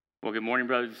Well, good morning,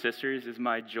 brothers and sisters. It's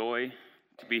my joy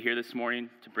to be here this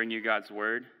morning to bring you God's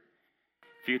word.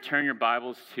 If you turn your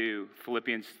Bibles to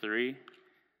Philippians 3,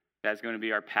 that's going to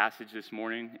be our passage this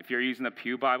morning. If you're using the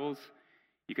Pew Bibles,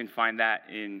 you can find that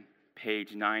in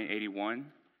page 981.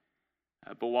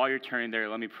 But while you're turning there,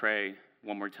 let me pray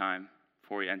one more time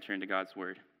before we enter into God's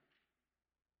word.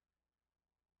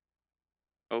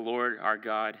 O Lord, our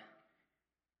God,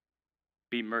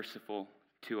 be merciful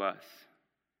to us.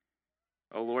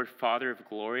 O Lord, Father of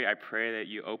glory, I pray that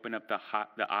you open up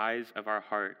the eyes of our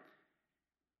heart,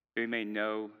 that we may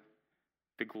know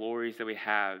the glories that we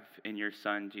have in your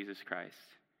Son, Jesus Christ.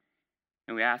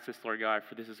 And we ask this, Lord God,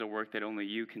 for this is a work that only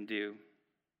you can do,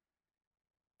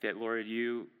 that, Lord,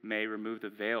 you may remove the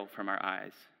veil from our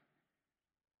eyes,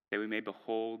 that we may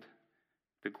behold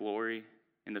the glory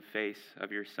in the face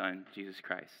of your Son, Jesus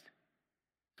Christ.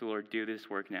 So, Lord, do this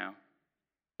work now.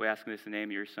 We ask this in the name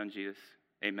of your Son, Jesus.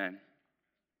 Amen.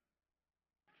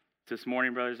 This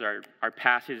morning, brothers, our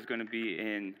passage is going to be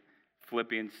in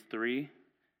Philippians 3,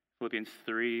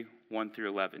 1 through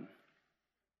 11.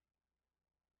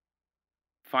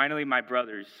 Finally, my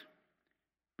brothers,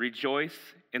 rejoice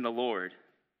in the Lord.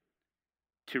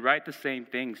 To write the same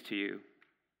things to you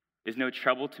is no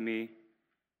trouble to me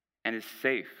and is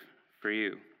safe for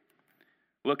you.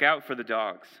 Look out for the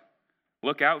dogs.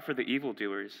 Look out for the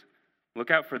evildoers.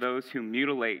 Look out for those who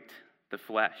mutilate the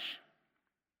flesh.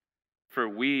 For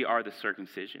we are the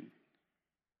circumcision,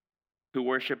 who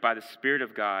worship by the Spirit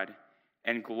of God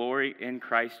and glory in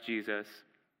Christ Jesus,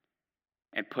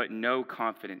 and put no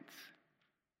confidence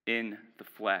in the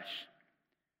flesh.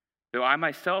 Though I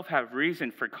myself have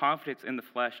reason for confidence in the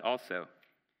flesh also.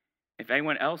 If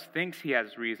anyone else thinks he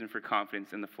has reason for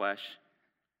confidence in the flesh,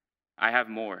 I have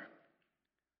more.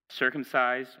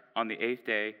 Circumcised on the 8th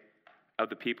day of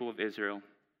the people of Israel,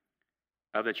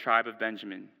 of the tribe of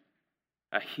Benjamin,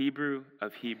 a Hebrew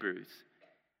of Hebrews,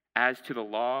 as to the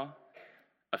law,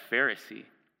 a Pharisee,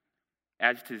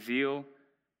 as to zeal,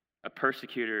 a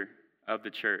persecutor of the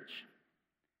church,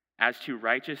 as to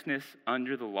righteousness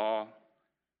under the law,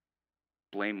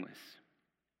 blameless.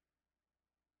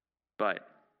 But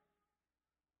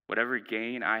whatever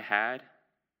gain I had,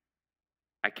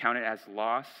 I count it as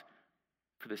loss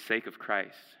for the sake of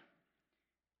Christ.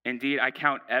 Indeed, I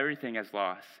count everything as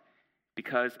loss,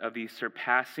 because of the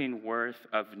surpassing worth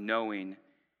of knowing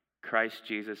Christ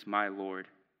Jesus my Lord.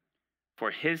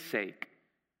 For his sake,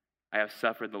 I have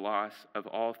suffered the loss of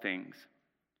all things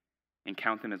and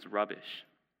count them as rubbish,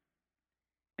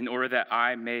 in order that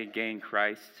I may gain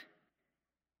Christ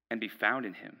and be found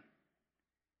in him,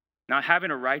 not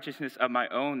having a righteousness of my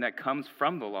own that comes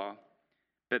from the law,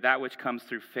 but that which comes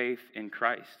through faith in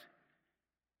Christ,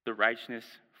 the righteousness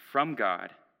from God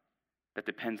that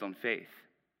depends on faith,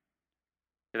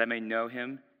 that I may know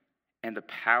him and the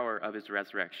power of his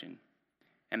resurrection,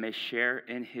 and may share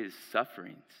in his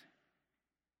sufferings,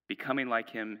 becoming like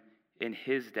him in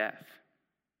his death,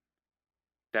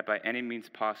 that by any means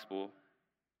possible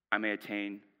I may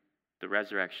attain the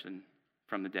resurrection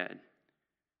from the dead.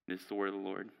 This is the word of the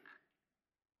Lord.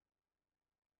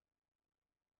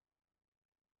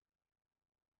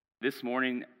 This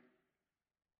morning,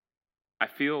 I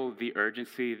feel the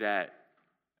urgency that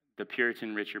the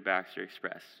Puritan Richard Baxter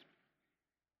expressed,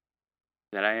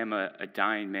 that I am a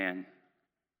dying man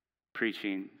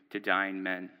preaching to dying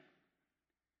men.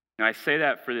 Now, I say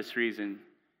that for this reason,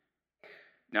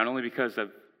 not only because of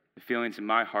the feelings in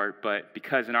my heart, but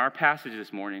because in our passage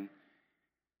this morning,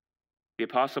 the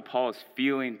Apostle Paul is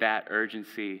feeling that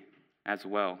urgency as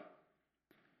well.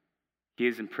 He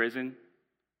is in prison,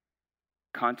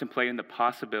 contemplating the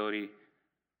possibility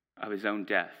of his own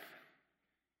death.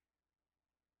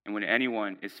 And when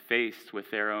anyone is faced with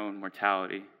their own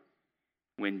mortality,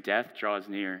 when death draws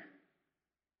near,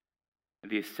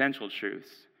 the essential truths,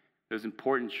 those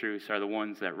important truths, are the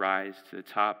ones that rise to the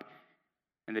top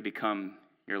and they become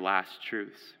your last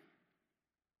truths.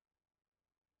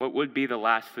 What would be the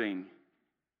last thing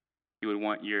you would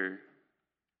want your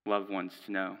loved ones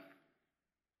to know?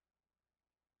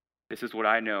 This is what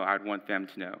I know I'd want them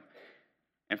to know.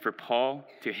 And for Paul,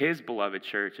 to his beloved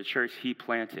church, a church he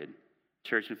planted,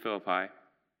 church in Philippi,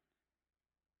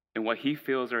 and what he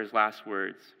feels are his last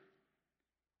words,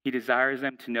 he desires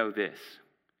them to know this,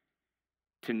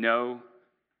 to know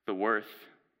the worth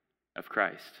of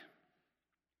Christ.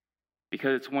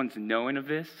 Because it's one's knowing of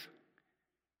this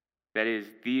that is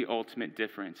the ultimate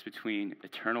difference between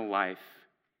eternal life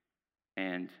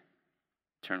and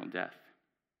eternal death.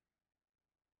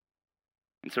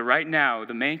 And so right now,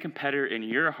 the main competitor in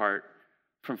your heart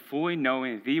from fully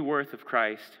knowing the worth of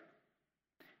Christ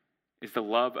is the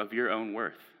love of your own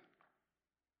worth.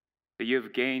 that you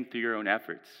have gained through your own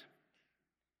efforts.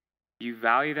 You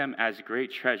value them as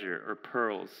great treasure or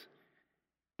pearls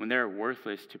when they are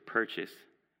worthless to purchase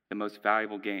the most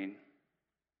valuable gain.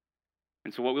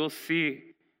 And so what we'll see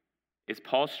is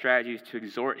Paul's strategy is to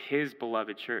exhort his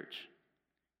beloved church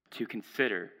to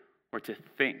consider or to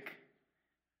think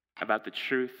about the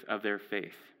truth of their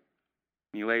faith.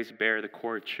 And he lays bare the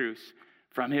core truths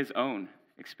from his own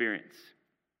experience.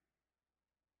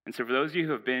 And so for those of you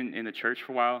who have been in the church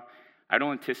for a while, I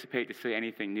don't anticipate to say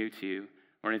anything new to you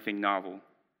or anything novel,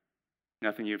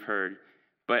 nothing you've heard.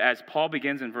 But as Paul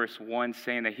begins in verse 1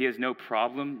 saying that he has no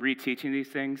problem reteaching these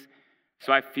things,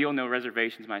 so I feel no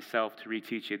reservations myself to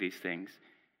reteach you these things.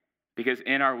 Because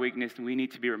in our weakness, we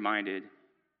need to be reminded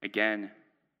again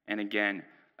and again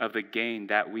of the gain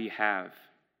that we have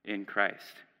in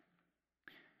Christ.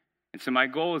 And so my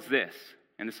goal is this,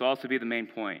 and this will also be the main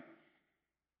point,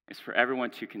 is for everyone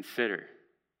to consider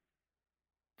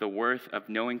the worth of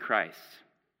knowing Christ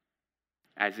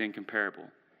as incomparable,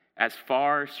 as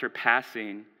far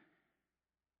surpassing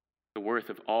the worth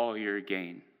of all your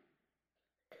gain.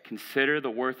 Consider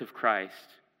the worth of Christ,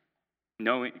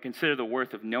 consider the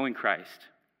worth of knowing Christ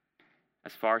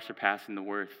as far surpassing the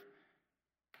worth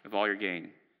of all your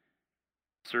gain.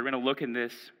 So we're going to look in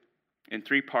this in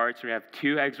three parts. We have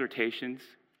two exhortations,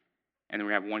 and then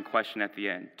we have one question at the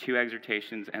end. Two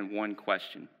exhortations and one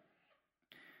question.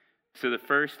 So the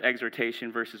first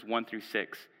exhortation, verses 1 through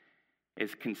 6,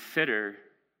 is consider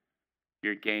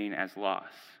your gain as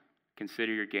loss.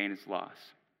 Consider your gain as loss.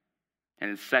 And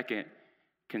then second,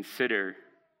 consider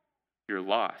your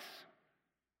loss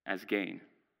as gain.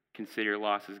 Consider your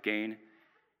loss as gain.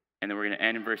 And then we're going to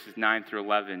end in verses 9 through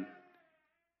 11.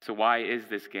 So why is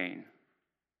this gain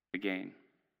the gain?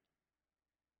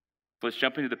 So let's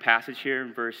jump into the passage here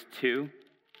in verse 2.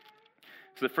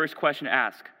 So the first question to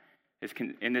ask is,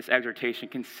 in this exhortation,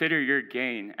 consider your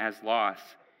gain as loss,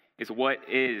 is what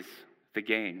is the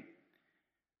gain?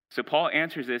 So Paul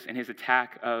answers this in his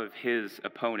attack of his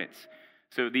opponents.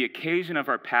 So the occasion of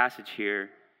our passage here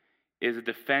is a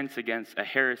defense against a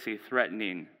heresy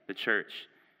threatening the church.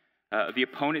 The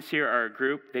opponents here are a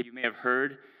group that you may have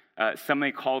heard. Some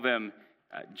may call them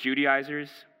Judaizers.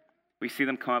 We see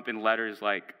them come up in letters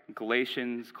like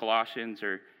Galatians, Colossians,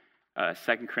 or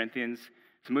 2 Corinthians.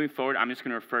 So moving forward, I'm just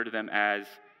going to refer to them as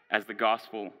the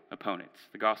gospel opponents,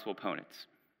 the gospel opponents.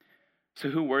 So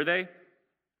who were they?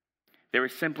 They were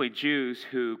simply Jews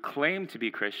who claimed to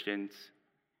be Christians,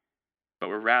 but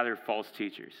were rather false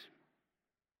teachers.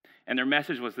 And their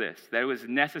message was this, that it was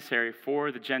necessary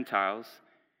for the Gentiles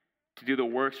to do the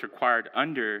works required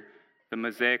under the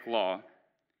Mosaic law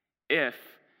if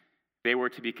they were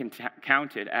to be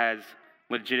counted as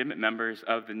legitimate members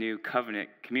of the new covenant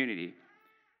community.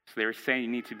 So they were saying you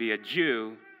need to be a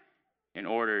Jew in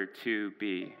order to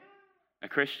be a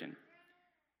Christian.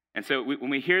 And so when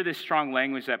we hear this strong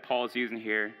language that Paul is using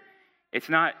here, it's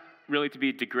not really to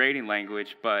be degrading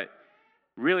language, but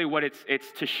really what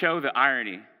it's to show the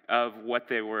irony of what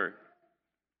they were.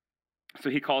 So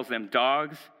he calls them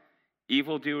dogs,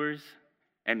 evildoers,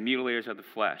 and mutilators of the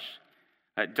flesh.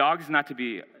 Dogs is not to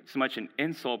be so much an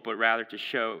insult, but rather to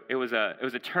show it was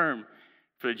a term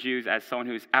for the Jews as someone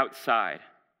who is outside,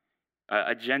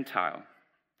 a Gentile.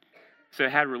 So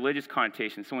it had religious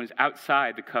connotations, someone who's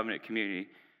outside the covenant community.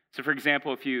 So for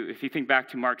example, if you think back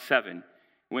to Mark 7,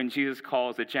 when Jesus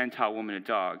calls a Gentile woman a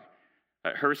dog,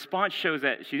 her response shows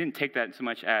that she didn't take that so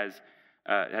much as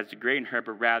degrading her,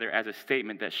 but rather as a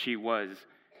statement that she was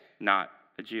not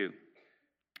a Jew.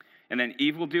 And then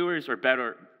evildoers, or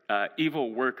better,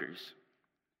 evil workers.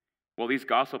 Well, these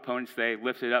gospel opponents, they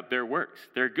lifted up their works,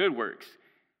 their good works.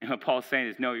 And what Paul's saying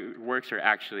is, no, your works are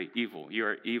actually evil. You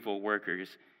are evil workers.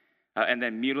 And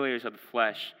then mutilators of the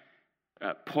flesh,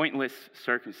 pointless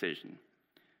circumcision.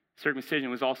 Circumcision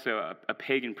was also a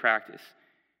pagan practice.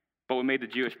 But what made the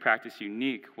Jewish practice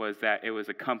unique was that it was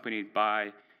accompanied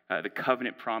by the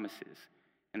covenant promises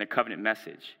and the covenant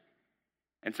message.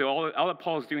 And so all that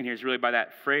Paul is doing here is really by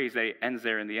that phrase that ends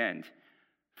there in the end.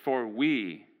 For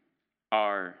we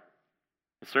are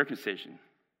the circumcision.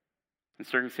 And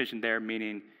circumcision there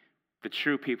meaning the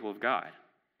true people of God.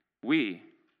 We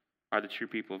are the true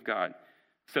people of God.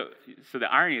 So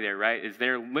the irony there, right, is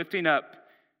they're lifting up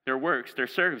their works, their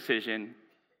circumcision,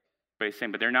 but he's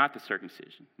saying, but they're not the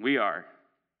circumcision. We are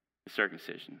the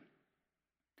circumcision.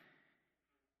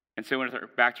 And so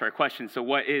back to our question, so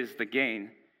what is the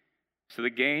gain? So the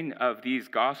gain of these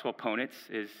gospel opponents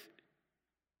is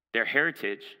their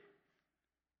heritage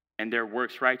and their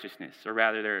works righteousness, or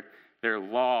rather their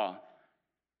law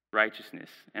righteousness.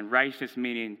 And righteousness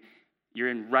meaning you're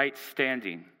in right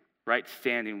standing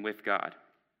with God.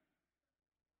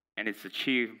 and it's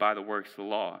achieved by the works of the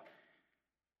law.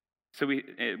 So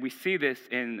we see this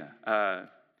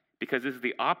because this is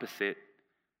the opposite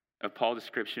of Paul's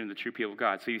description of the true people of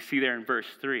God. So you see there in verse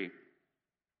 3,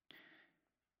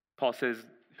 Paul says,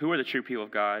 who are the true people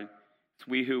of God? It's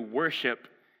we who worship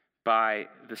by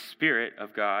the Spirit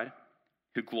of God,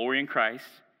 who glory in Christ,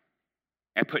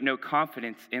 and put no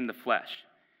confidence in the flesh.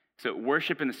 So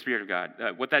worship in the Spirit of God.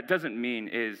 What that doesn't mean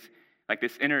is like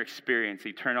this inner experience.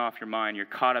 You turn off your mind, you're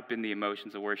caught up in the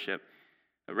emotions of worship.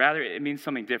 But rather, it means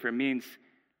something different. It means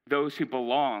those who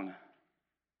belong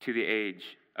to the age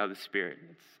of the Spirit.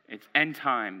 It's end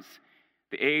times,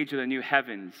 the age of the new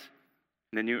heavens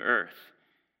and the new earth.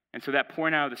 And so that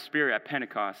pouring out of the Spirit at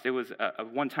Pentecost, it was a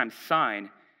one-time sign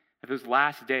that those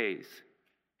last days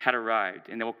had arrived,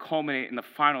 and they will culminate in the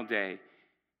final day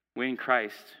when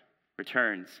Christ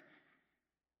returns.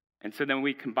 And so then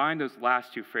we combine those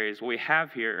last two phrases. What we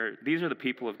have here, these are the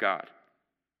people of God,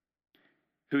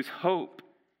 whose hope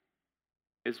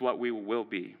is what we will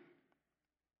be,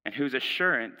 and whose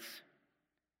assurance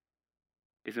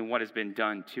is in what has been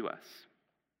done to us.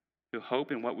 Who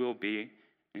hope in what we will be,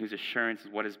 and whose assurance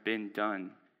is what has been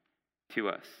done to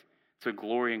us. So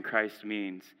glory in Christ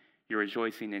means you're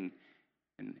rejoicing in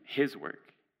his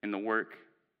work, in the work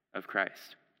of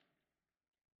Christ.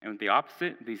 And with the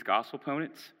opposite, these gospel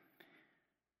opponents,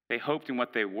 they hoped in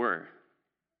what they were,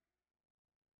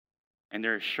 and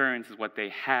their assurance is what they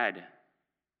had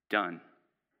done.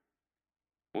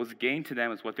 What was gained to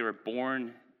them is what they were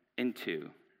born into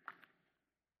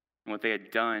and what they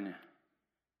had done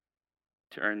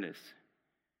to earn this.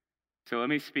 So let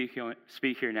me speak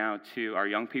here now to our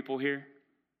young people here.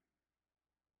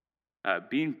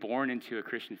 Being born into a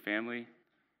Christian family,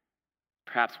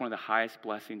 perhaps one of the highest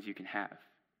blessings you can have,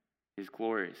 is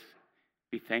glorious.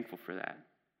 Be thankful for that.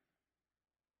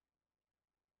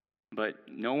 But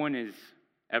no one is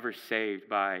ever saved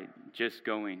by just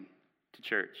going to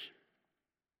church.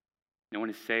 No one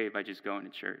is saved by just going to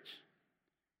church.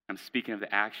 I'm speaking of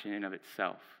the action in of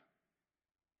itself.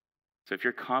 So if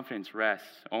your confidence rests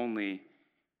only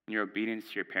in your obedience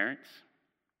to your parents,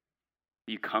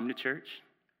 you come to church,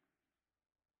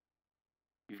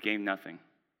 you've gained nothing.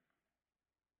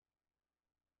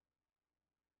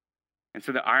 And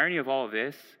so the irony of all of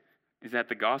this is that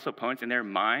the gospel opponents in their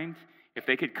mind, if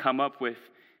they could come up with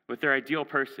their ideal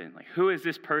person, like who is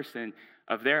this person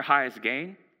of their highest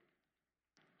gain?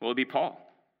 Well, it'd be Paul.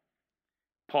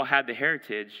 Paul had the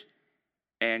heritage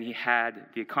and he had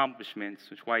the accomplishments,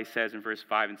 which is why he says in verse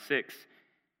 5 and 6,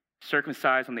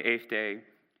 circumcised on the 8th day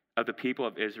of the people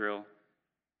of Israel,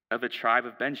 of the tribe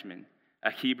of Benjamin,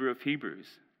 a Hebrew of Hebrews,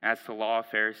 as to law a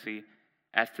Pharisee,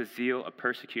 as to zeal a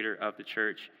persecutor of the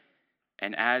church,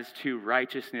 and as to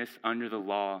righteousness under the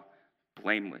law,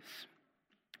 blameless.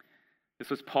 This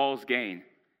was Paul's gain.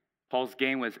 Paul's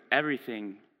gain was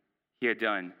everything he had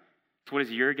done. So what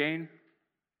is your gain?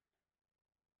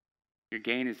 Your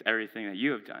gain is everything that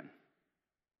you have done.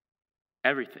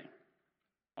 Everything.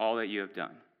 All that you have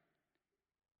done.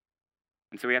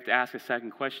 And so we have to ask a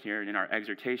second question here in our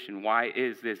exhortation. Why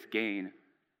is this gain?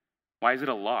 Why is it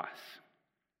a loss?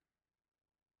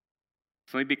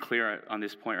 So let me be clear on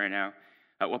this point right now.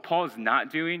 What Paul is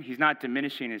not doing, he's not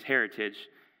diminishing his heritage,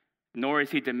 nor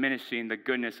is he diminishing the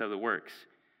goodness of the works.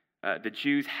 The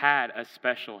Jews had a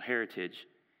special heritage,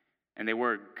 and they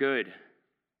were good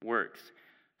works.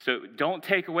 So don't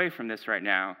take away from this right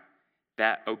now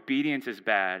that obedience is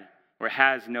bad or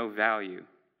has no value.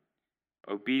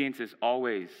 Obedience is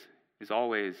always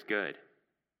good.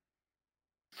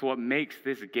 So what makes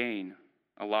this gain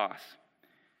a loss?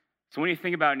 So when you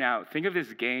think about it now, think of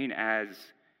this gain as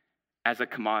a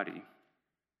commodity.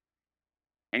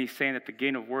 And he's saying that the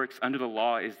gain of works under the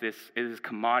law is this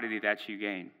commodity that you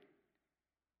gain.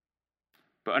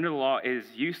 But under the law, it is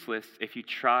useless if you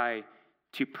try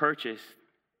to purchase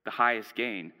the highest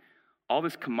gain. All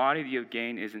this commodity you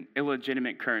gain is an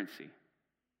illegitimate currency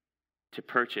to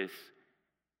purchase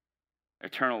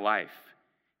eternal life.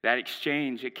 That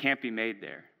exchange, it can't be made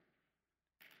there.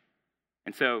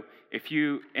 And so if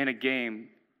you, in a game,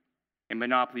 in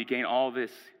Monopoly, gain all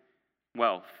this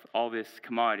wealth, all this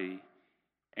commodity,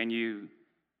 and you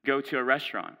go to a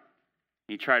restaurant, and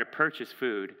you try to purchase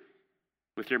food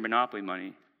with your Monopoly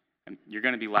money, you're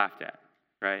going to be laughed at,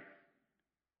 right?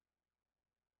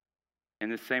 In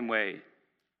the same way,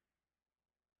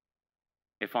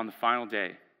 if on the final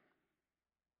day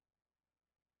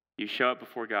you show up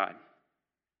before God,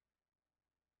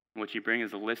 and what you bring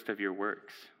is a list of your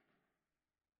works,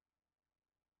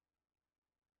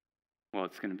 well,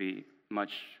 it's going to be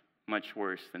much, much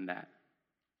worse than that.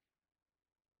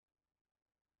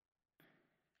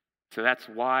 So that's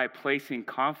why placing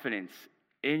confidence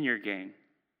in your gain,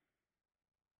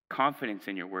 confidence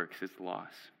in your works is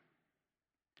loss,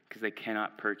 because they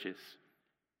cannot purchase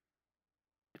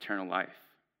eternal life.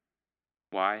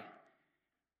 Why?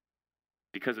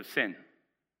 Because of sin.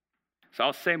 So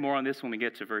I'll say more on this when we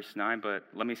get to verse 9, but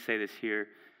let me say this here.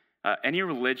 Any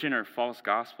religion or false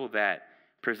gospel that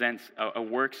presents a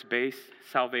works-based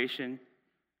salvation,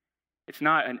 it's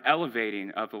not an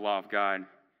elevating of the law of God,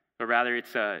 but rather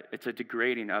it's a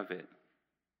degrading of it.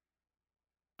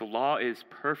 The law is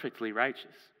perfectly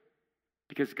righteous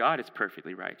because God is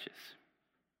perfectly righteous.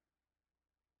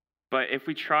 But if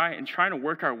we trying to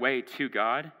work our way to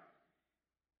God,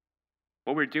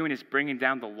 what we're doing is bringing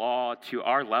down the law to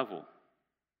our level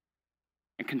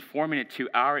and conforming it to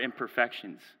our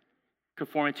imperfections,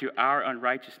 conforming to our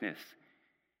unrighteousness.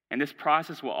 And this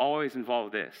process will always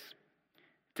involve this: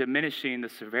 diminishing the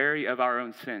severity of our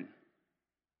own sin,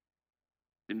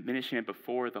 diminishing it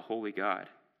before the holy God.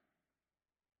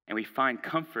 And we find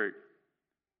comfort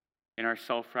in our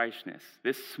self-righteousness.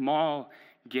 This small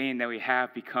gain that we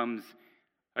have becomes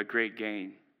a great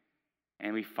gain.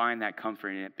 And we find that comfort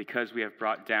in it because we have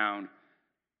brought down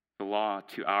the law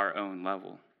to our own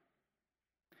level.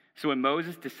 So when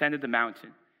Moses descended the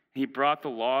mountain, he brought the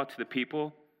law to the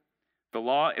people. The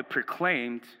law, it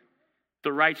proclaimed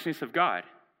the righteousness of God.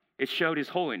 It showed his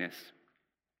holiness.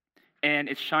 And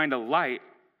it shined a light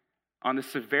on the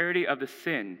severity of the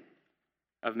sin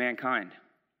of mankind.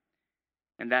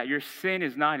 And that your sin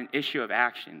is not an issue of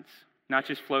actions, not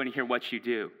just floating here what you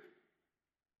do,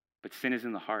 but sin is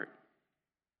in the heart.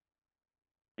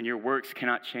 And your works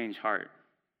cannot change heart.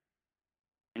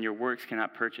 And your works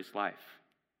cannot purchase life.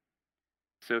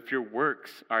 So if your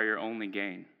works are your only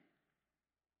gain,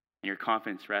 and your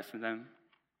confidence rests in them,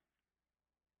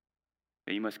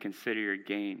 then you must consider your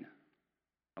gain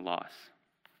a loss.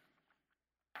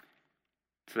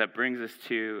 So that brings us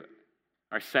to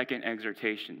our second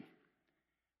exhortation.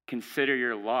 Consider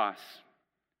your loss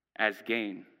as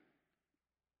gain.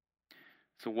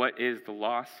 So what is the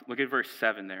loss? Look at verse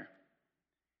 7 there.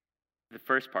 The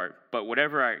first part. But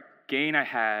whatever gain I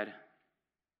had,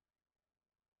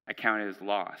 I counted as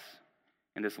loss.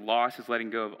 And this loss is letting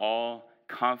go of all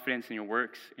confidence in your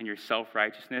works and your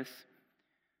self-righteousness.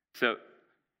 So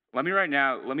let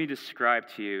me describe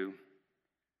to you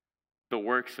the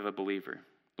works of a believer.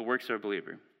 The works of a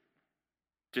believer.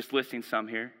 Just listing some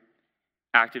here.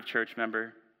 Active church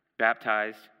member,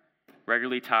 baptized,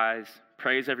 regularly tithes,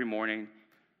 prays every morning,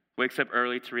 wakes up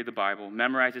early to read the Bible,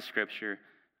 memorizes scripture,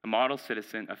 a model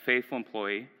citizen, a faithful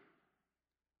employee.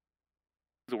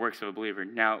 The works of a believer.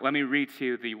 Now, let me read to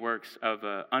you the works of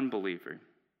an unbeliever.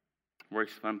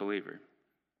 Works of unbeliever.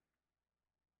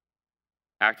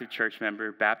 Active church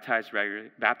member, baptized,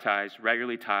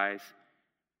 regularly tithes,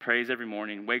 prays every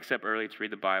morning, wakes up early to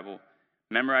read the Bible,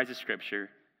 memorizes scripture,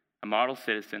 a model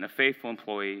citizen, a faithful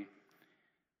employee.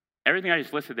 Everything I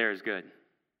just listed there is good.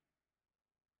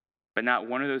 But not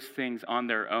one of those things on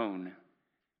their own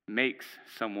makes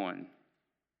someone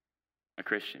a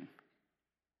Christian.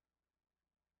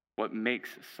 What makes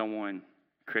someone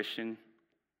a Christian?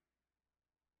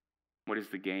 What is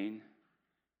the gain?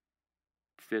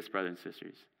 It's this, brothers and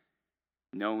sisters.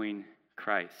 Knowing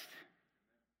Christ.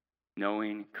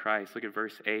 Knowing Christ. Look at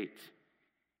verse 8.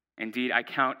 Indeed, I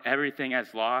count everything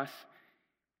as loss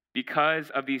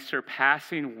because of the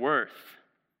surpassing worth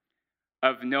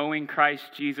of knowing Christ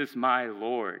Jesus my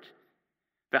Lord.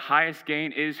 The highest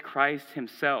gain is Christ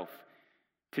himself.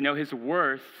 To know his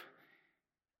worth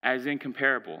as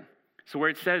incomparable. So where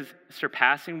it says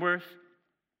surpassing worth,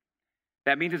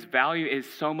 that means its value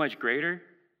is so much greater,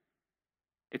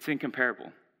 it's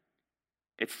incomparable.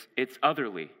 It's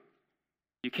otherly.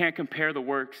 You can't compare the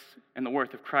works and the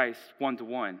worth of Christ one to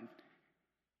one.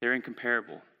 They're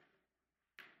incomparable.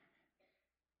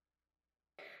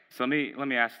 So let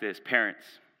me ask this, parents.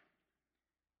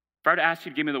 If I were to ask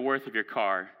you to give me the worth of your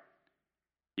car,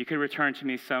 you could return to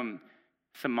me some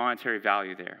monetary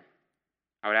value there.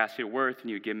 I would ask you the worth, and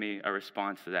you would give me a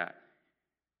response to that.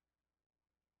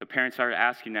 The parents, I were to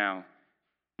ask you now,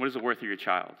 what is the worth of your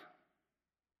child?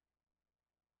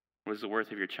 What is the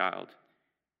worth of your child?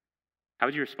 How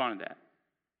would you respond to that?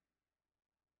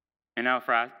 And now if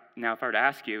I were to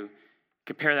ask you,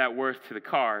 compare that worth to the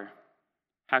car,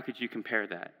 how could you compare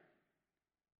that?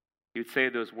 You would say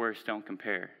those worths don't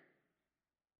compare.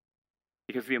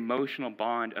 Because the emotional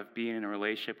bond of being in a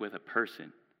relationship with a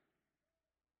person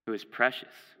who is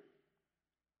precious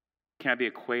cannot be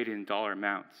equated in dollar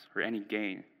amounts or any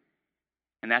gain.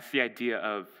 And that's the idea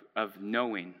of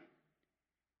knowing.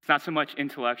 It's not so much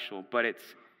intellectual, but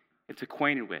it's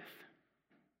acquainted with.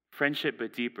 Friendship,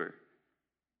 but deeper.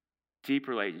 deep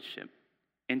relationship,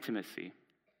 intimacy,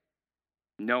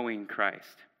 knowing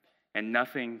Christ. And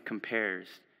nothing compares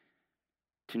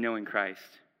to knowing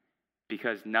Christ,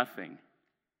 because nothing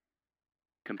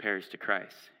compares to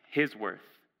Christ. His worth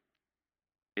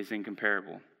is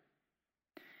incomparable.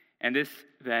 And this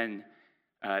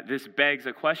begs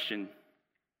a question.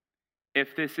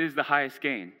 If this is the highest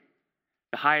gain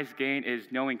is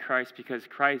knowing Christ because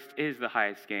Christ is the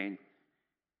highest gain,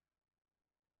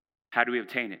 how do we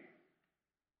obtain it?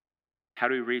 How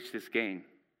do we reach this gain?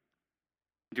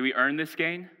 Do we earn this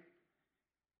gain?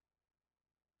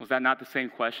 Was that not the same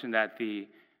question that the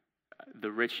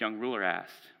rich young ruler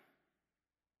asked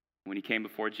when he came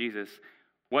before Jesus?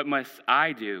 What must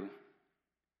I do?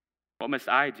 What must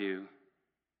I do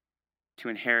to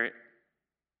inherit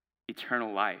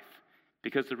eternal life?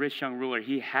 Because the rich young ruler,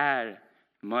 he had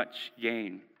much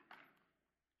gain.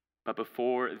 But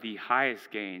before the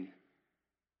highest gain,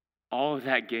 all of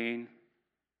that gain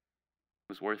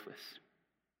was worthless.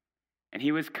 And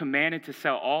he was commanded to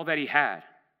sell all that he had.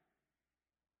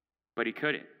 But he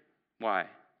couldn't. Why?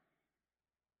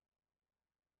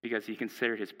 Because he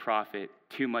considered his profit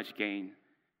too much gain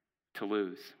to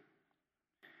lose.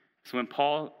 So when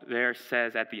Paul there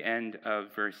says at the end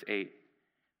of verse 8,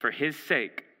 "For his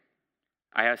sake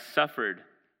I have suffered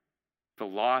the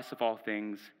loss of all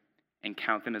things and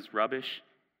count them as rubbish,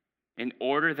 in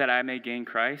order that I may gain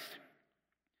Christ."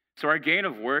 So our gain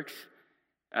of works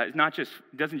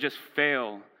doesn't just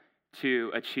fail to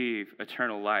achieve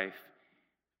eternal life,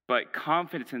 but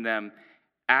confidence in them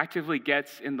actively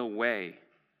gets in the way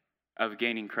of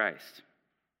gaining Christ,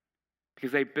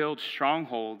 because they build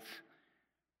strongholds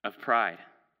of pride.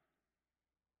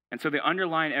 And so the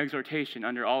underlying exhortation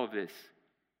under all of this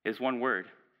is one word.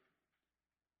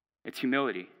 It's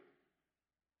humility.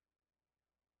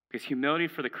 Because humility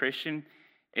for the Christian,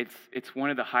 it's one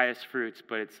of the highest fruits,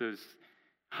 but it's those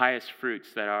highest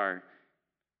fruits that are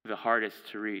the hardest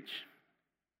to reach.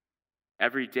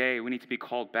 Every day we need to be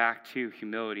called back to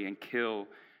humility and kill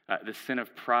the sin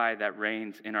of pride that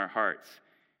reigns in our hearts.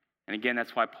 And again,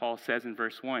 that's why Paul says in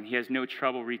verse 1, he has no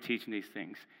trouble reteaching these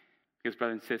things. Because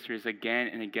brothers and sisters, again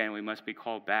and again, we must be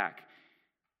called back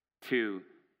to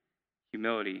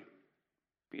humility.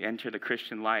 We enter the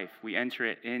Christian life. We enter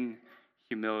it in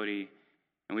humility,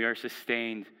 and we are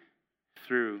sustained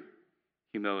through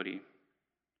humility.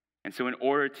 And so in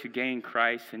order to gain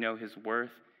Christ and know his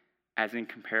worth as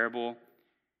incomparable,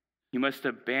 you must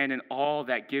abandon all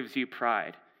that gives you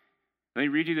pride. Let me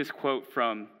read you this quote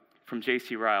from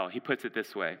J.C. Ryle. He puts it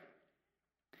this way: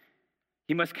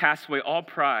 "He must cast away all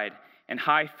pride and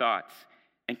high thoughts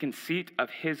and conceit of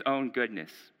his own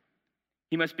goodness.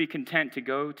 He must be content to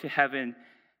go to heaven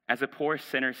as a poor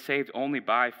sinner saved only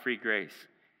by free grace,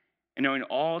 and knowing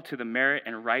all to the merit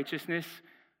and righteousness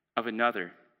of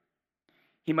another.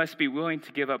 He must be willing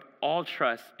to give up all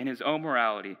trust in his own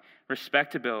morality,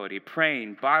 respectability,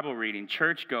 praying, Bible reading,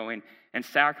 church going, and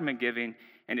sacrament giving,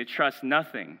 and to trust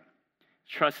nothing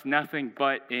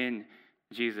but in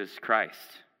Jesus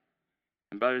Christ."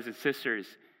 And brothers and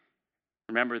sisters,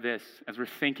 remember this, as we're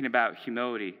thinking about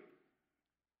humility.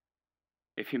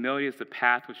 If humility is the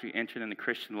path which we enter in the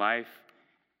Christian life,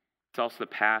 it's also the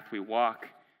path we walk,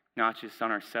 not just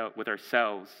with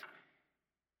ourselves,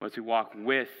 but as we walk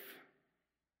with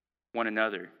one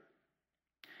another.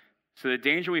 So the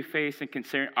danger we face in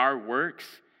considering our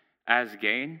works as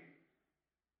gain,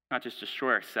 not just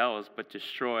destroy ourselves, but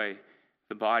destroy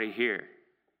the body here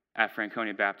at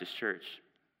Franconia Baptist Church.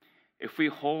 If we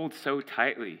hold so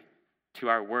tightly to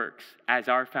our works as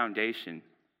our foundation,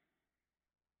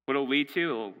 what it'll lead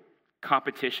to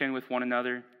competition with one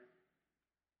another,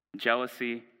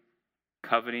 jealousy,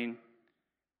 coveting,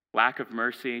 lack of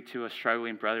mercy to a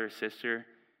struggling brother or sister.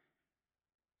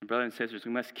 And brothers and sisters,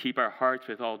 we must keep our hearts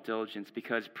with all diligence,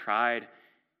 because pride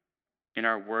in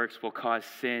our works will cause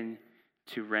sin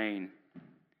to reign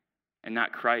and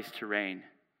not Christ to reign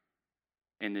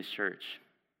in this church.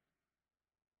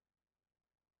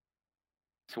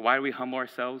 So why do we humble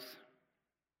ourselves?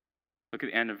 Look at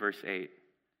the end of verse 8.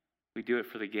 We do it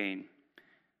for the gain.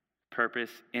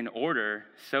 Purpose, in order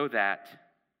so that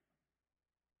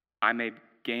I may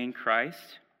gain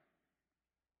Christ.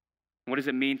 What does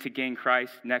it mean to gain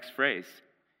Christ? Next phrase,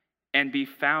 and be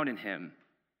found in him.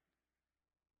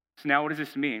 So now what does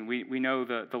this mean? We know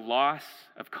the loss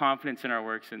of confidence in our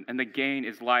works, and the gain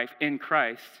is life in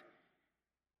Christ.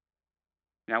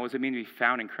 Now what does it mean to be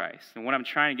found in Christ? And what I'm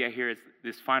trying to get here is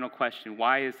this final question: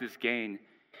 why is this gain?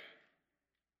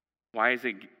 Why is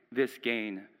this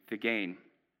gain the gain?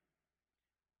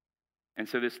 And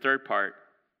so this third part,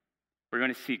 we're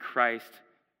going to see Christ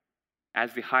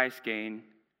as the highest gain,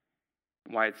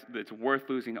 why it's worth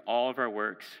losing all of our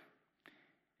works.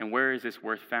 And where is this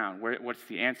worth found? What's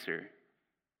the answer?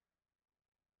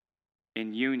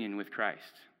 In union with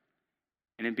Christ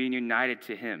and in being united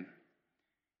to him.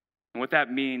 And what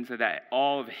that means is that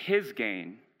all of his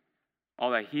gain,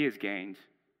 all that he has gained,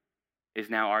 is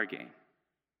now our gain.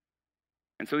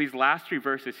 And so these last three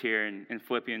verses here in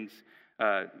Philippians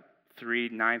 3,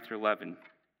 9 through 11, what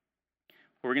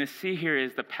we're going to see here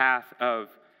is the path of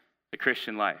the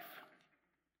Christian life.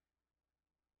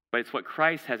 But it's what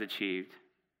Christ has achieved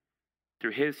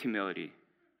through his humility,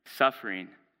 suffering,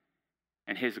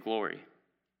 and his glory.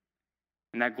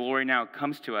 And that glory now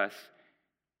comes to us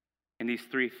in these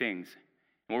three things.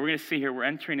 And what we're going to see here, we're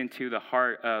entering into the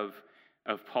heart of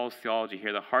Paul's theology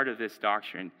here, the heart of this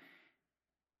doctrine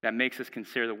that makes us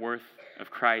consider the worth of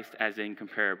Christ as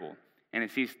incomparable. And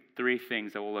it's these three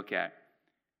things that we'll look at.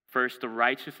 First, the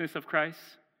righteousness of Christ.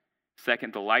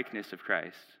 Second, the likeness of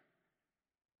Christ.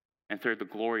 And third, the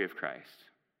glory of Christ.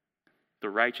 The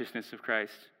righteousness of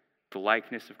Christ, the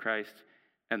likeness of Christ,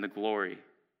 and the glory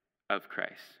of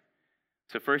Christ.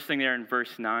 So first thing there in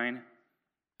verse 9,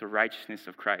 the righteousness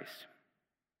of Christ.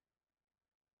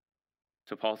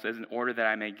 So Paul says, in order that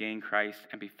I may gain Christ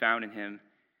and be found in him,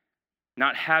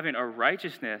 not having a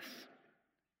righteousness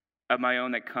of my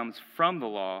own that comes from the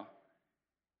law,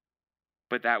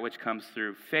 but that which comes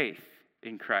through faith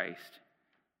in Christ.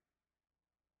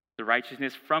 The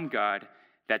righteousness from God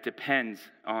that depends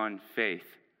on faith.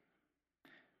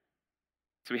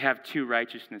 So we have two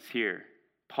righteousness here.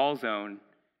 Paul's own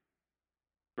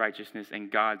righteousness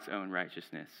and God's own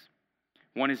righteousness.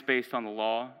 One is based on the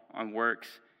law, on works,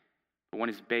 but one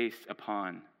is based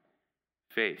upon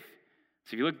faith.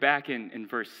 So if you look back in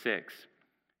verse 6,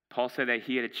 Paul said that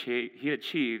he had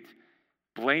achieved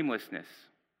blamelessness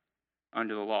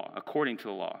under the law, according to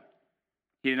the law.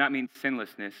 He did not mean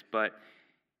sinlessness, but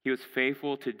he was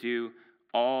faithful to do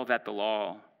all that the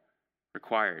law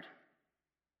required.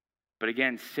 But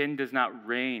again, sin does not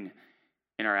reign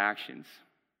in our actions.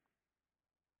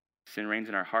 Sin reigns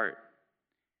in our heart.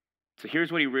 So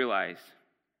here's what he realized.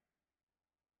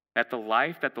 That the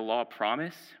life that the law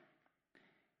promised,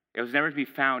 it was never to be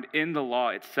found in the law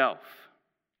itself.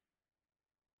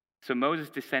 So Moses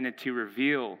descended to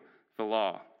reveal the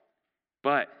law.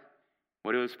 But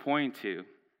what it was pointing to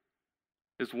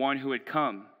is one who would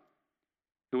come,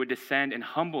 who would descend and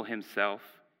humble himself,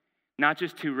 not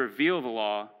just to reveal the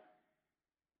law,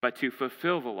 but to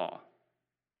fulfill the law.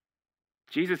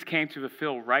 Jesus came to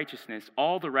fulfill righteousness,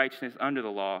 all the righteousness under the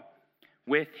law,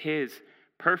 with his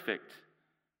perfect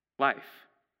life.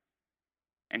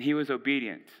 And he was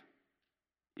obedient,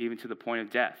 even to the point of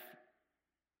death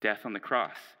on the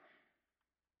cross.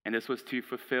 And this was to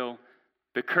fulfill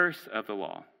the curse of the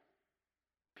law,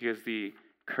 because the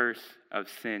curse of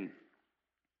sin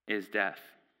is death.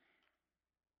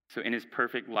 So in his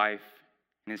perfect life,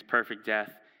 in his perfect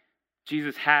death,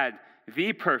 Jesus had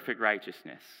the perfect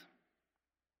righteousness.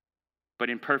 But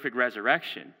in perfect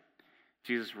resurrection,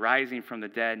 Jesus rising from the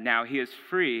dead, now he is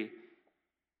free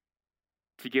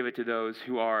to give it to those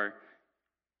who are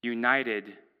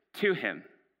united to him.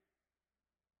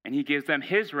 And he gives them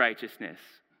his righteousness.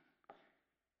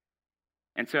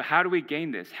 And so how do we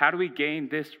gain this? How do we gain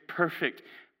this perfect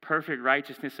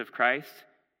righteousness of Christ?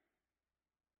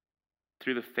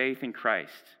 Through the faith in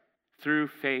Christ. Through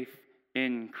faith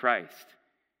in Christ.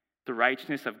 The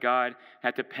righteousness of God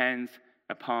that depends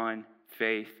upon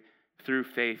faith, through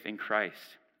faith in Christ.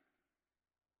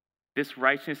 This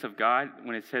righteousness of God,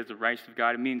 when it says the righteousness of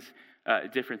God, it means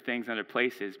different things in other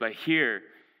places. But here,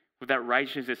 what that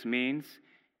righteousness means,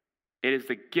 it is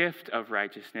the gift of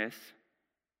righteousness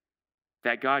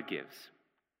that God gives.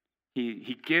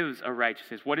 He gives a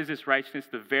righteousness. What is this righteousness?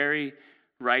 The very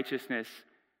righteousness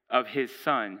of his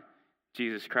Son,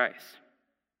 Jesus Christ.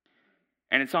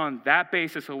 And it's on that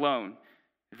basis alone,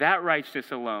 that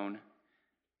righteousness alone,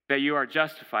 that you are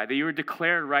justified, that you are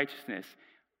declared righteousness,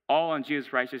 all on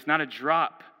Jesus' righteousness, not a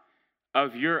drop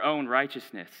of your own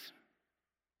righteousness.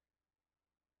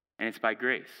 And it's by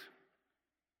grace,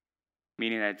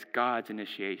 meaning that it's God's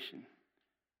initiation.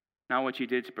 Not what you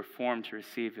did to perform to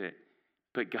receive it,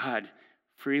 but God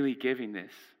freely giving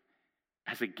this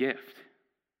as a gift.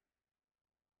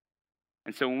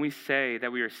 And so when we say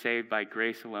that we are saved by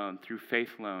grace alone, through faith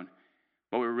alone,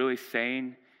 what we're really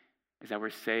saying is that we're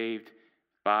saved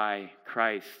by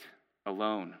Christ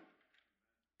alone.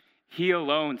 He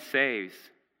alone saves,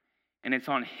 and it's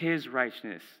on his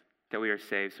righteousness that we are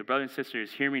saved. So brothers and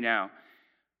sisters, hear me now.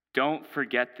 Don't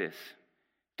forget this.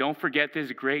 Don't forget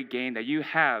this great gain that you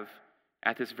have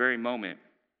at this very moment.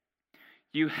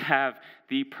 You have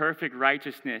the perfect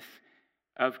righteousness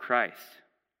of Christ.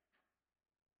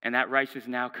 and that righteousness is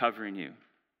now covering you.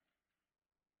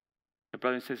 But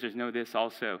brothers and sisters, know this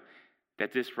also,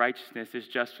 that this righteousness, this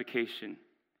justification,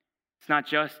 it's not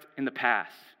just in the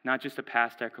past, not just a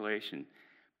past declaration,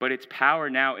 but it's power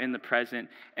now in the present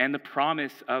and the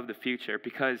promise of the future,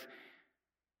 because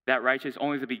that righteousness is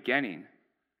only the beginning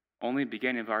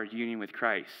of our union with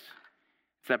Christ.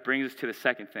 So that brings us to the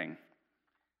second thing.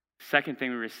 Second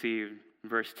thing we receive,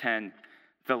 verse 10,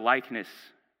 the likeness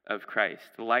of Christ,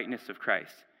 the likeness of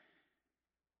Christ.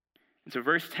 And so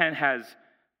verse 10 has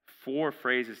 4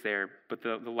 phrases there, but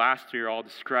the last 3 are all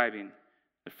describing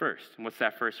the first. And what's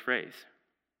that first phrase?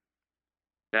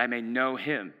 That I may know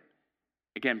him.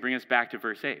 Again, bring us back to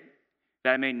verse 8.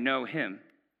 That I may know him.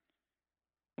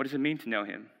 What does it mean to know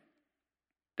him?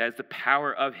 That is the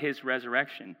power of his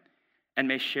resurrection, and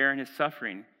may share in his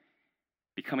suffering,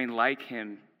 becoming like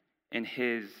him in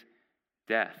his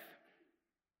death.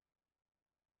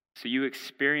 So you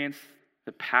experience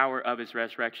the power of his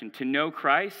resurrection. To know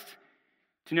Christ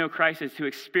is to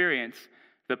experience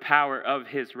the power of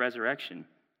his resurrection.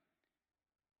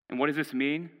 And what does this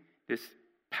mean? This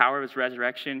power of his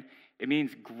resurrection, it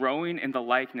means growing in the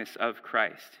likeness of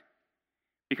Christ.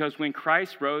 Because when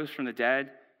Christ rose from the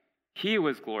dead, he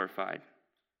was glorified.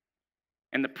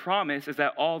 And the promise is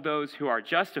that all those who are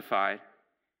justified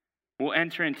will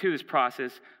enter into this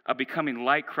process of becoming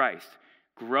like Christ,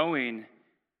 growing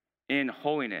in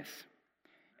holiness.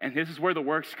 And this is where the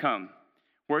works come.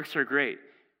 Works are great.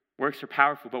 Works are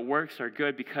powerful, but works are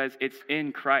good because it's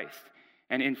in Christ.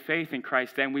 And in faith in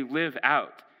Christ, then we live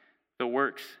out the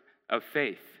works of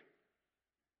faith.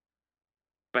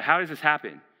 But how does this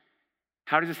happen?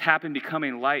 How does this happen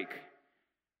becoming like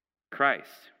Christ?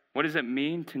 What does it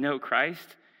mean to know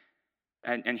Christ?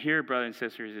 And here, brothers and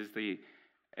sisters,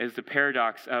 is the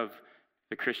paradox of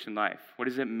the Christian life. What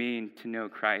does it mean to know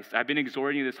Christ? I've been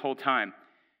exhorting you this whole time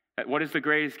that what is the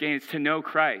greatest gain? It's to know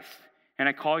Christ. And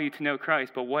I call you to know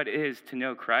Christ, but what is to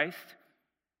know Christ?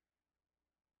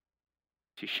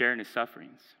 To share in his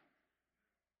sufferings.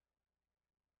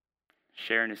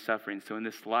 Share in his sufferings. So in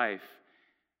this life,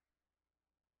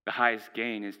 the highest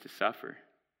gain is to suffer.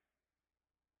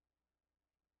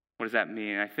 What does that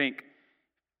mean? I think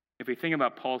if we think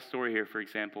about Paul's story here, for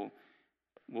example,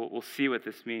 we'll see what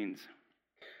this means.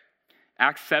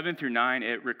 Acts 7 through 9,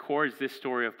 it records this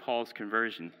story of Paul's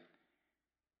conversion.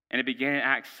 And it began in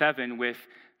Acts 7 with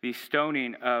the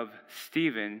stoning of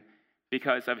Stephen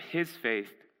because of his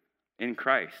faith in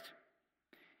Christ.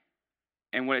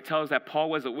 And what it tells us that Paul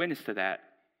was a witness to that.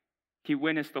 He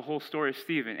witnessed the whole story of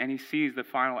Stephen, and he sees the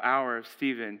final hour of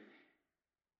Stephen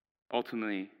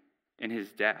ultimately in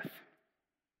his death.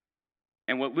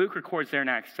 And what Luke records there in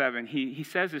Acts 7, he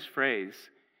says this phrase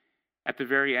at the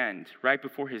very end, right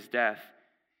before his death.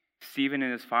 Stephen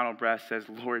in his final breath says,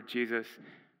 "Lord Jesus,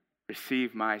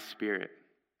 receive my spirit.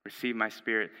 Receive my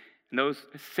spirit." And those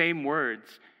same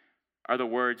words are the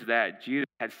words that Jesus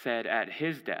had said at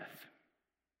his death.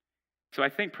 So I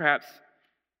think perhaps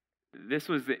this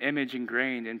was the image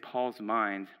ingrained in Paul's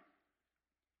mind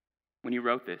when he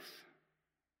wrote this,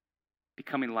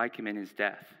 becoming like him in his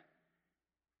death.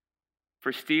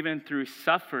 For Stephen, through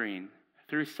suffering,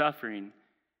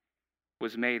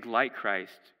 was made like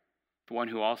Christ, the one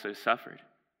who also suffered.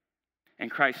 And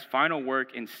Christ's final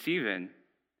work in Stephen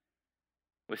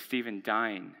was Stephen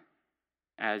dying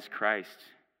as Christ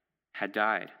had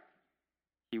died.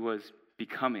 He was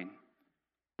becoming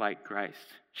like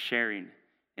Christ, sharing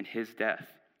in his death.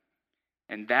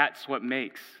 And that's what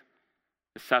makes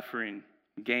the suffering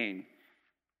gain.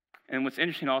 And what's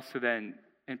interesting also then,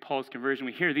 in Paul's conversion,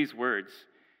 we hear these words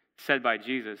said by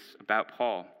Jesus about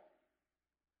Paul.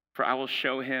 For I will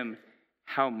show him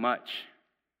how much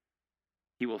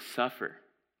he will suffer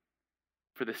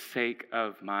for the sake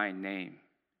of my name.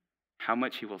 How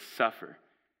much he will suffer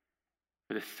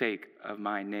for the sake of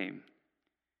my name.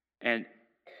 And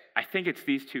I think it's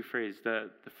these two phrases,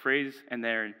 the phrase and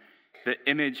there, the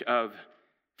image of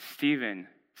Stephen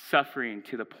suffering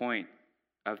to the point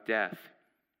of death.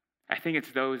 I think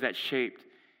it's those that shaped,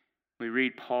 we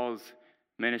read Paul's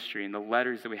ministry and the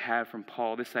letters that we have from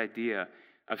Paul, this idea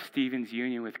of Stephen's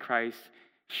union with Christ,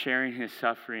 sharing his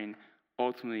suffering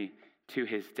ultimately to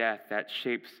his death, that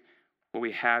shapes what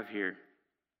we have here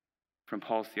from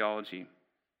Paul's theology.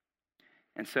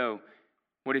 And so,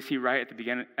 what does he write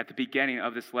at the beginning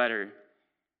of this letter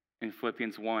in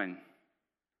Philippians 1?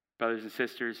 Brothers and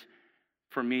sisters,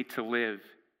 for me to live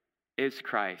is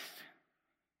Christ,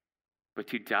 but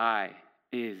to die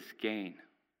is gain.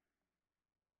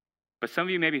 But some of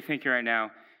you may be thinking right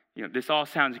now, this all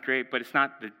sounds great, but it's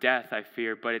not the death I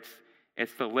fear, but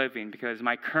it's the living, because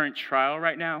my current trial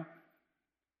right now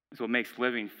is what makes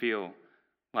living feel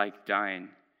like dying?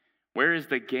 Where is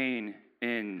the gain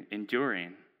in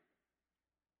enduring?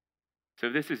 So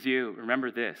if this is you,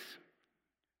 remember this.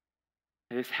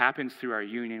 This happens through our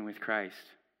union with Christ.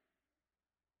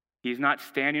 He's not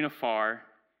standing afar,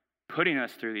 putting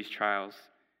us through these trials.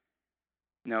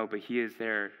 No, but he is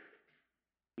there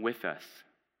with us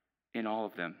in all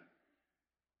of them.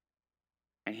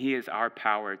 And he is our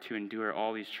power to endure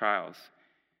all these trials.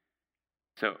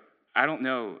 So I don't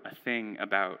know a thing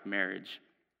about marriage,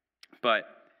 but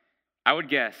I would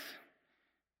guess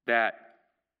that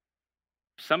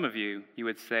some of you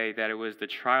would say that it was the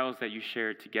trials that you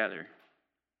shared together.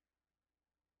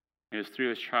 It was through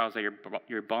those trials that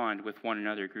your bond with one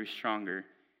another grew stronger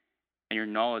and your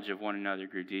knowledge of one another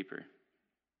grew deeper.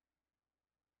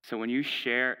 So when you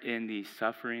share in the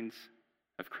sufferings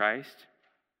of Christ,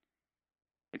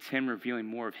 it's him revealing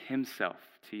more of himself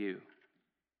to you.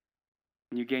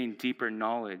 And you gain deeper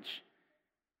knowledge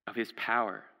of his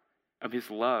power, of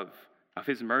his love, of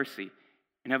his mercy,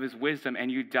 and of his wisdom. And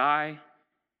you die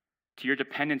to your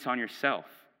dependence on yourself,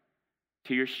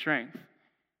 to your strength,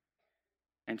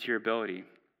 and to your ability.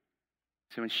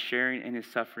 So in sharing in his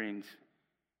sufferings,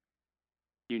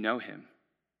 you know him.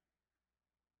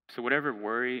 So whatever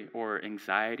worry or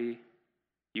anxiety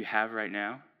you have right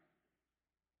now,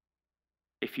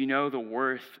 if you know the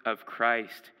worth of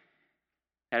Christ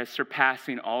that is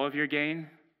surpassing all of your gain,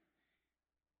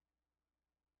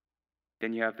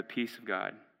 then you have the peace of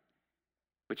God,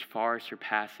 which far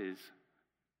surpasses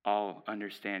all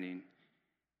understanding,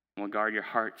 and will guard your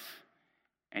hearts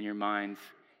and your minds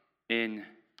in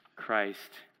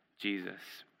Christ Jesus.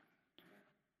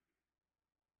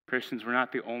 Christians, we're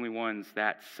not the only ones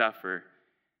that suffer,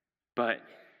 but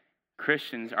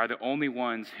Christians are the only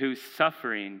ones whose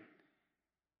suffering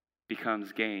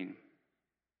becomes gain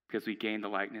because we gain the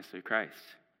likeness of Christ.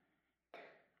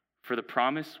 For the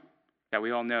promise that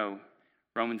we all know,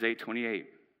 Romans 8:28,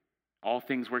 all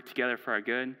things work together for our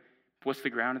good. What's the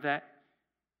ground of that?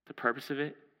 The purpose of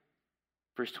it?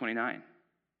 Verse 29.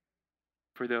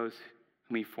 For those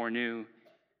whom he foreknew,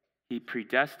 he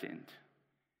predestined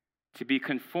to be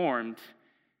conformed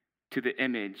to the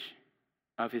image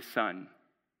of his Son. And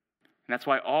that's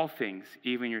why all things,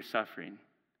 even your suffering,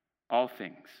 all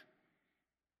things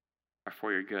are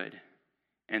for your good.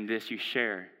 And this you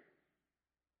share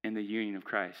in the union of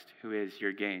Christ, who is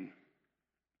your gain.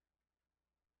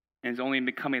 And it's only in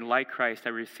becoming like Christ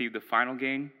that we receive the final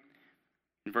gain.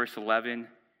 In verse 11,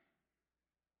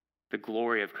 the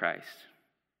glory of Christ.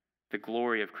 The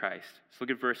glory of Christ. So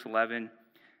look at verse 11.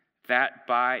 That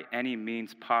by any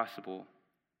means possible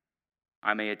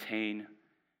I may attain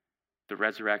the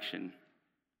resurrection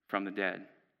from the dead.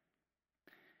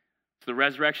 So the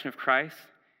resurrection of Christ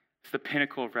is the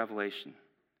pinnacle of revelation,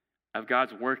 of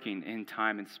God's working in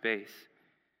time and space.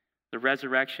 The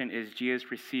resurrection is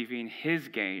Jesus receiving his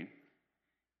gain,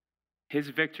 his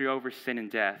victory over sin and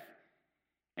death,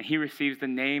 and he receives the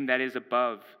name that is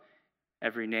above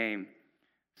every name.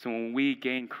 So when we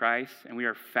gain Christ and we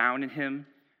are found in him,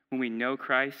 when we know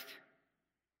Christ,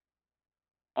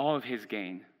 all of his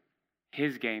gain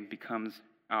becomes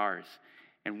ours.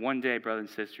 And one day, brothers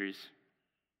and sisters,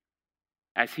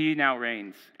 as he now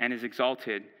reigns and is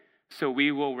exalted, so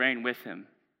we will reign with him,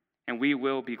 and we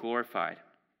will be glorified.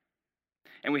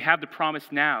 And we have the promise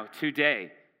now,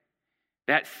 today,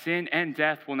 that sin and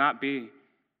death will not be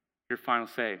your final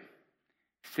say.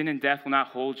 Sin and death will not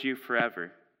hold you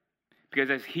forever. Because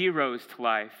as he rose to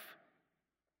life,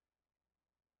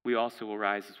 we also will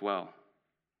rise as well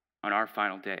on our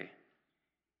final day.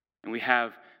 And we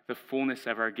have the fullness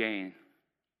of our gain.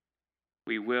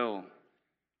 We will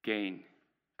gain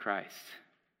Christ.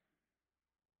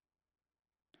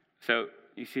 So,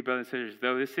 you see, brothers and sisters,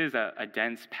 though this is a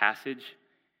dense passage,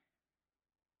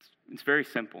 it's very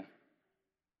simple.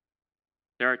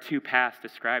 There are two paths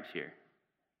described here.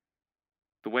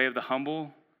 The way of the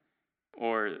humble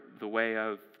or the way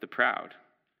of the proud.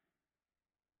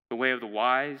 The way of the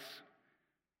wise,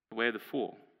 the way of the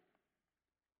fool.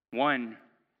 One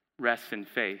rests in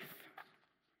faith.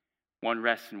 One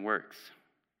rests in works.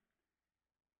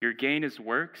 Your gain is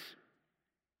works,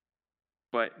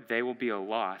 but they will be a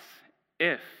loss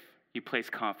if you place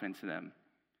confidence in them.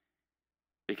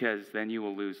 Because then you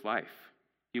will lose life.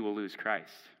 You will lose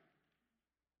Christ.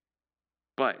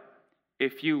 But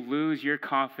if you lose your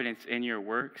confidence in your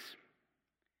works,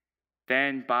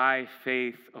 then by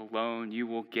faith alone you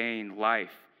will gain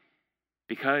life,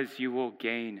 because you will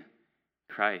gain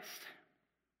Christ.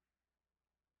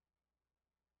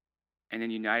 And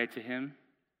then united to him,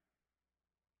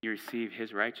 you receive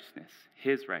his righteousness.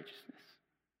 And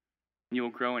you will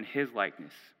grow in his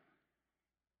likeness.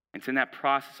 It's in that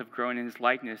process of growing in his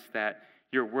likeness that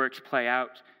your works play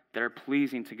out that are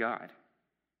pleasing to God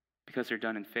because they're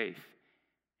done in faith.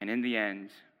 And in the end,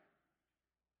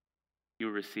 you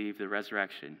will receive the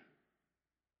resurrection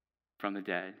from the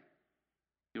dead.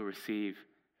 You will receive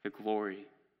the glory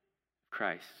of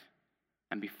Christ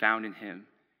and be found in him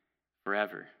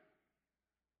forever.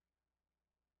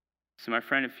 So my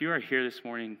friend, if you are here this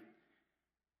morning,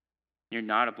 you're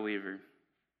not a believer,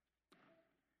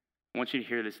 I want you to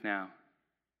hear this now.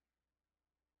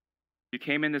 You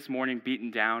came in this morning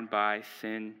beaten down by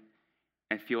sin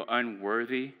and feel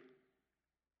unworthy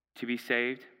to be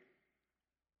saved.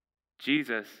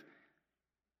 Jesus,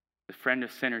 the friend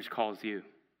of sinners, calls you.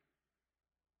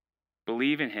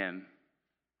 Believe in him.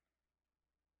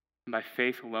 And by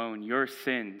faith alone, your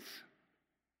sins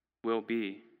will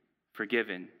be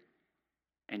forgiven,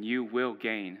 and you will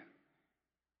gain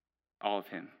all of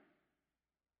him.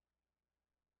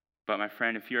 But my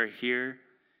friend, if you are here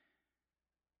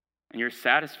and you're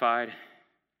satisfied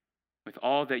with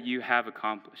all that you have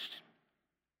accomplished,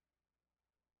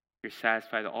 you're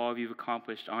satisfied that all you've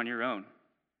accomplished on your own,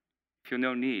 feel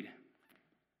no need,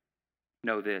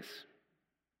 know this.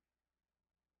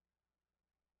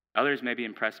 Others may be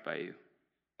impressed by you,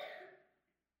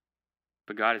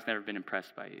 but God has never been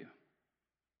impressed by you.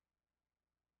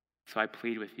 So I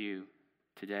plead with you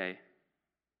today,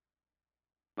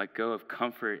 let go of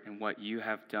comfort in what you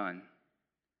have done.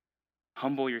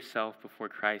 Humble yourself before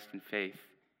Christ in faith,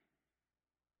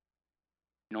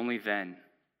 and only then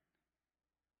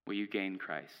will you gain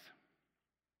Christ.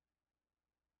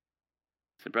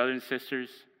 So brothers and sisters,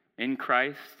 in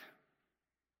Christ,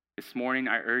 this morning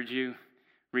I urge you,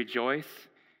 rejoice.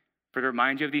 For to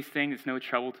remind you of these things, it's no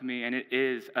trouble to me, and it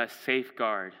is a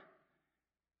safeguard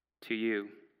to you.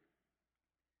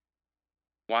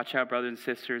 Watch out, brothers and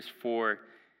sisters, for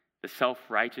the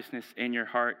self-righteousness in your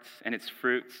hearts and its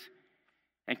fruits,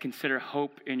 and consider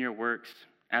hope in your works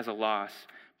as a loss,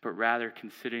 but rather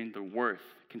consider the worth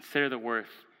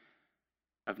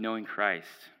of knowing Christ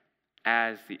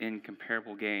as the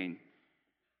incomparable gain.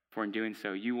 For in doing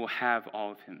so, you will have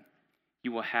all of him.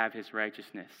 You will have his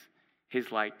righteousness,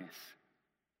 his likeness,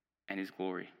 and his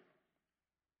glory.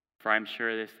 For I am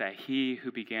sure of this, that he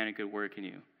who began a good work in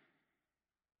you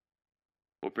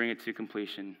will bring it to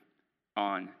completion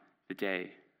on the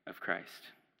day of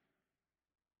Christ.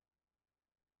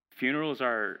 Funerals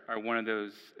are one of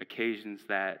those occasions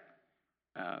that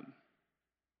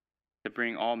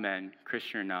bring all men,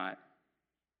 Christian or not,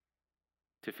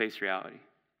 to face reality.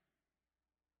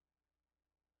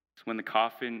 So when the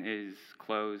coffin is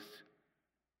closed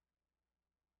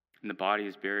and the body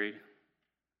is buried,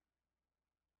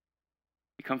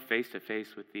 we come face to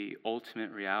face with the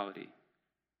ultimate reality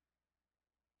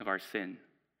of our sin.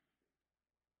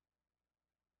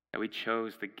 That we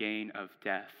chose the gain of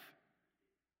death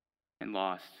and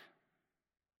lost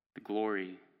the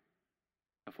glory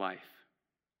of life.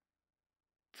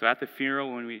 So at the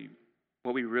funeral,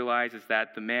 what we realize is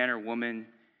that the man or woman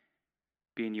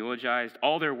being eulogized,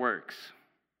 all their works,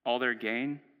 all their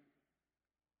gain,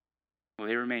 well,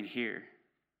 they remain here.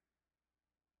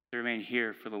 They remain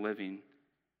here for the living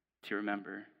to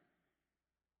remember.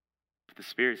 But the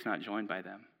spirit's not joined by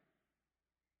them.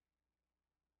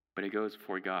 But it goes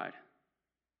before God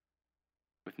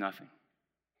with nothing.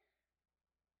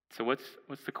 So what's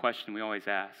the question we always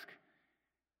ask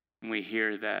when we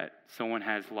hear that someone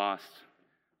has lost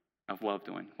a loved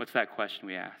one? What's that question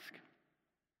we ask?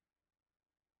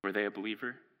 Were they a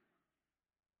believer?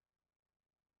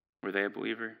 Were they a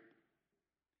believer?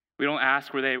 We don't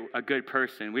ask, were they a good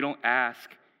person? We don't ask,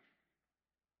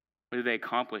 what did they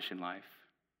accomplish in life?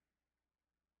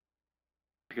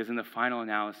 Because in the final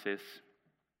analysis,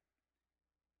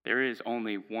 there is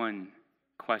only one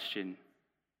question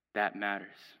that matters.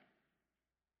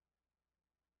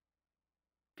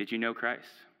 Did you know Christ?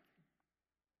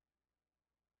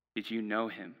 Did you know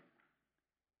him?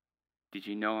 Did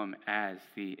you know him as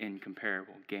the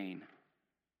incomparable gain?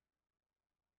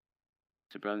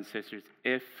 So brothers and sisters,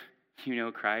 if you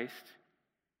know Christ,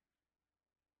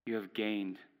 you have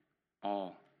gained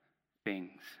all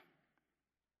things.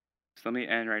 So let me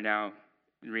end right now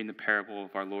and read the parable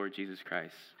of our Lord Jesus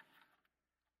Christ.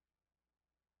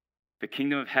 The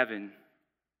kingdom of heaven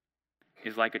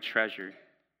is like a treasure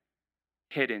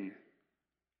hidden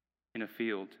in a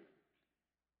field,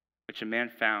 which a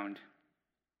man found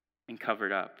and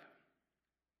covered up.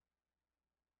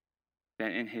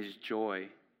 Then in his joy,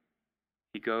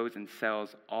 he goes and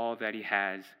sells all that he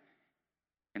has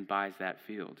and buys that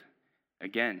field.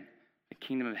 Again, the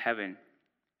kingdom of heaven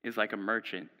is like a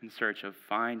merchant in search of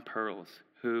fine pearls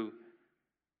who,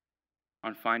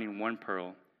 on finding one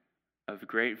pearl, of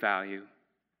great value,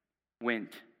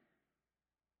 went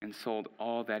and sold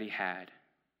all that he had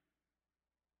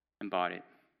and bought it.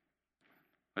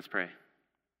 Let's pray.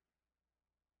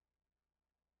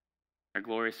 Our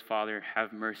glorious Father,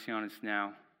 have mercy on us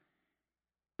now.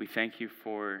 We thank you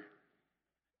for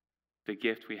the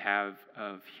gift we have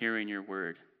of hearing your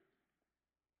word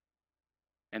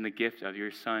and the gift of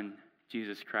your Son,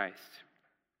 Jesus Christ,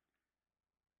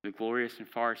 the glorious and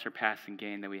far surpassing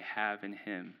gain that we have in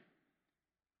him.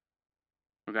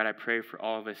 Lord God, I pray for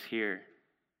all of us here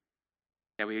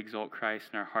that we exalt Christ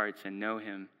in our hearts and know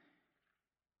him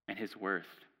and his worth.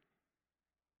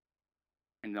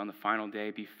 And on the final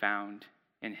day, be found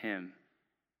in him.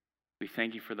 We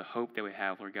thank you for the hope that we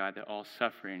have, Lord God, that all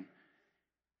suffering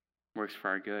works for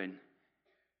our good,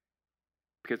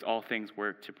 because all things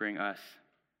work to bring us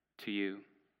to you.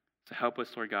 So help us,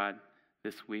 Lord God,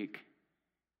 this week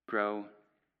grow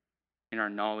in our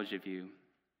knowledge of you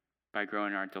by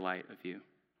growing our delight of you.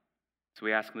 So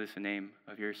we ask this in the name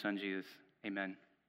of your Son, Jesus. Amen.